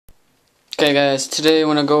Okay guys, today I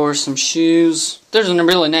want to go over some shoes. There's some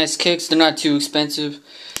really nice kicks. They're not too expensive,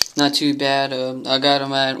 not too bad. I got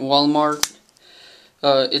them at Walmart.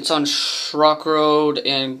 It's on Schrock Road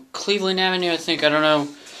and Cleveland Avenue, I think. I don't know.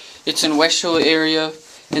 It's in West Shore area.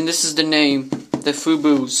 And this is the name, the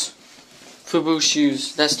FUBUs. FUBU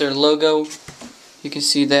shoes. That's their logo. You can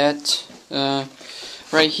see that.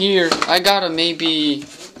 Right here, I got them maybe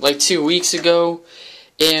like 2 weeks ago.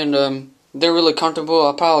 And they're really comfortable.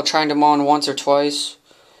 I probably tried them on once or twice.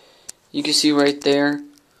 You can see right there.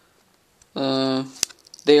 They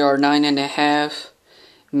are 9.5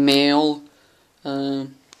 male,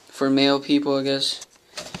 for male people, I guess.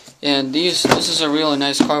 And this is a really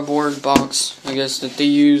nice cardboard box, I guess, that they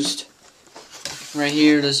used. Right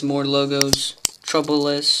here, there's more logos.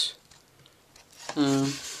 Troubleless.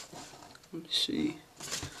 Let's see.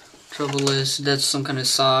 Troubleless. That's some kind of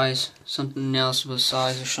size. Something else with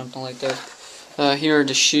size or something like that. Here are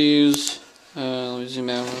the shoes. Let me zoom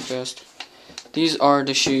out real fast. These are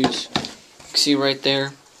the shoes. You can see right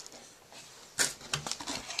there.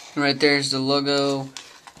 Right there is the logo.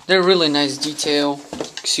 They're really nice detail. You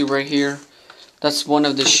can see right here. That's one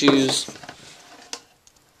of the shoes.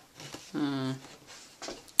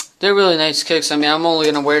 They're really nice kicks. I mean, I'm only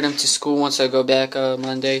gonna wear them to school once I go back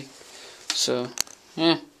Monday. So,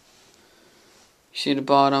 yeah. You see the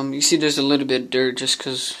bottom. You see there's a little bit of dirt just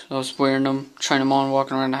because I was wearing them, trying them on,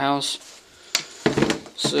 walking around the house.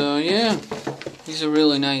 So, yeah. These are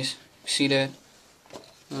really nice. You see that?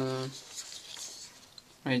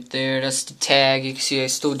 Right there. That's the tag. You can see I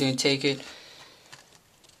still didn't take it.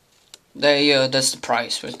 That's the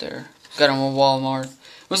price right there. Got them at Walmart.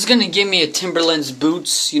 Was gonna give me a Timberland's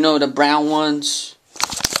boots. You know, the brown ones.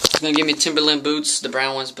 Gonna give me Timberland boots, the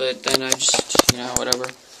brown ones, but then I just, whatever.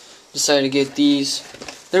 Decided to get these.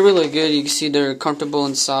 They're really good. You can see they're comfortable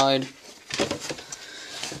inside.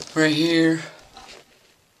 Right here,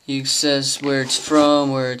 it says where it's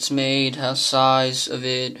from, where it's made, how size of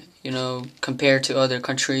it, compared to other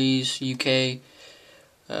countries, UK,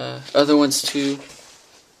 other ones too.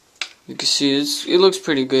 You can see it looks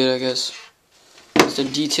pretty good, I guess. It's the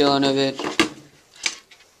detailing of it.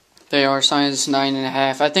 They are size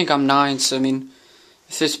 9.5. I think I'm 9, so I mean,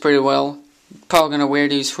 it fits pretty well. Probably gonna wear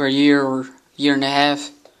these for a year or year and a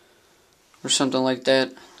half or something like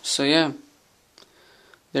that. So yeah,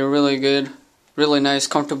 they're really good, really nice,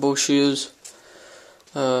 comfortable shoes.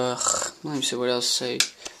 Let me see what else to say.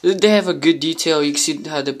 They have a good detail. You can see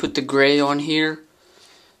how they put the gray on here.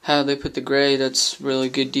 How they put the gray, that's really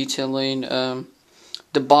good detailing.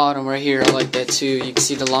 The bottom right here, I like that too. You can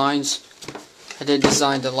see the lines. I did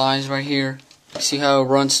design the lines right here. You see how it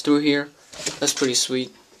runs through here? That's pretty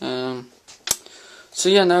sweet. So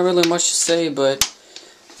yeah, not really much to say, but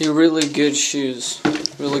they're really good shoes.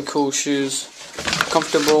 Really cool shoes.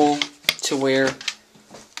 Comfortable to wear.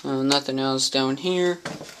 Nothing else down here.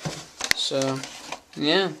 So,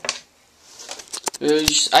 yeah.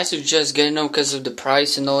 I suggest getting them because of the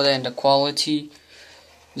price and all that and the quality.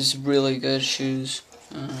 It's really good shoes.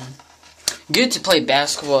 Good to play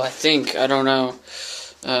basketball, I think. I don't know.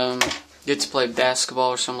 Good to play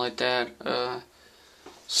basketball or something like that.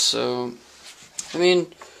 So, I mean,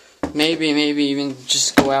 maybe even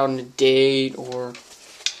just go out on a date or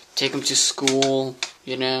take them to school,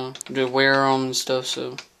 to wear them and stuff.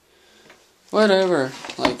 So, whatever.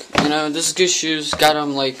 Like, this is good shoes. Got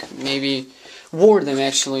them, like, maybe wore them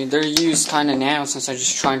actually. They're used kind of now since I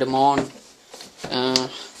just tried them on.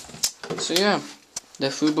 So, yeah. The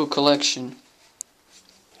FUBU collection.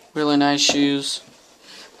 Really nice shoes.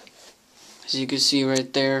 As you can see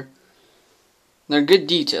right there. They're good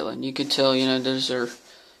detailing. You can tell, those are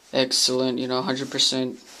excellent,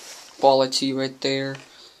 100% quality right there.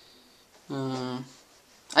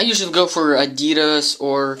 I usually go for Adidas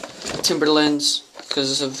or Timberlands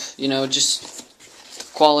because of, just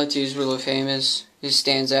quality is really famous. It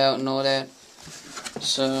stands out and all that.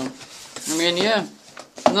 So, I mean, yeah.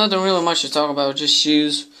 Nothing really much to talk about, just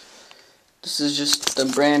shoes. This is just the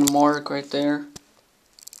brand mark right there.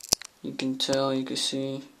 You can tell, you can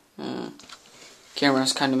see.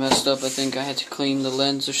 Camera's kind of messed up. I think I had to clean the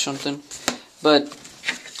lens or something. But,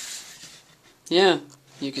 yeah,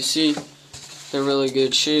 you can see they're really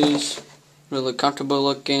good shoes. Really comfortable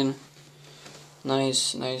looking.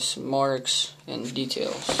 Nice marks and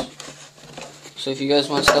details. So if you guys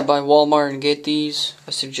want to stop by Walmart and get these,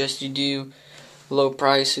 I suggest you do. Low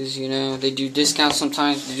prices, they do discounts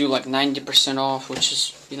sometimes. They do like 90% off, which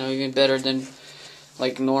is, even better than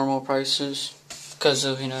like normal prices. Because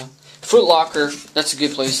of, Foot Locker, that's a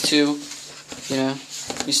good place too.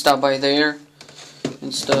 You stop by there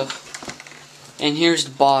and stuff. And here's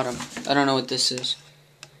the bottom. I don't know what this is.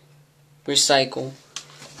 recycle.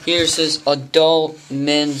 Here it says adult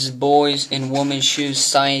men's, boys, and women's shoes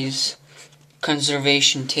size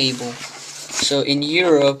conservation table. So in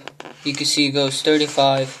Europe, you can see it goes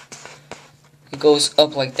 35. It goes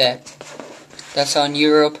up like that. That's on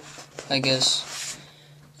Europe, I guess.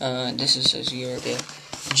 This says Europe, yeah.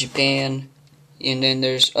 Japan, and then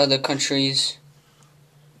there's other countries.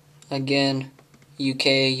 Again, UK,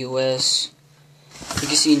 US. You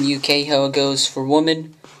can see in UK how it goes for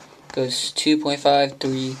women. It goes 2.5,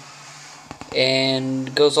 3,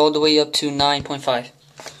 and goes all the way up to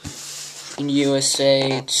 9.5. In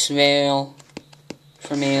USA, it's male.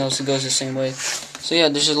 For males, it goes the same way. So yeah,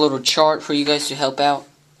 there's a little chart for you guys to help out.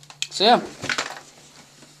 So yeah,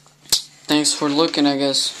 thanks for looking, I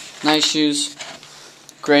guess. Nice shoes.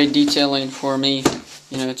 Great detailing for me,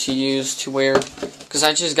 to use, to wear. Because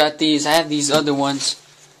I just got these. I have these other ones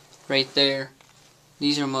right there.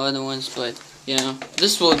 These are my other ones, but,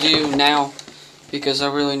 this will do now because I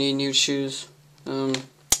really need new shoes.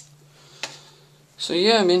 So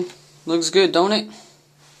yeah, I mean, looks good, don't it?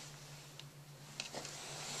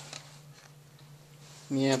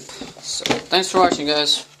 Yep. So, thanks for watching,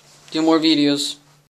 guys. Do more videos.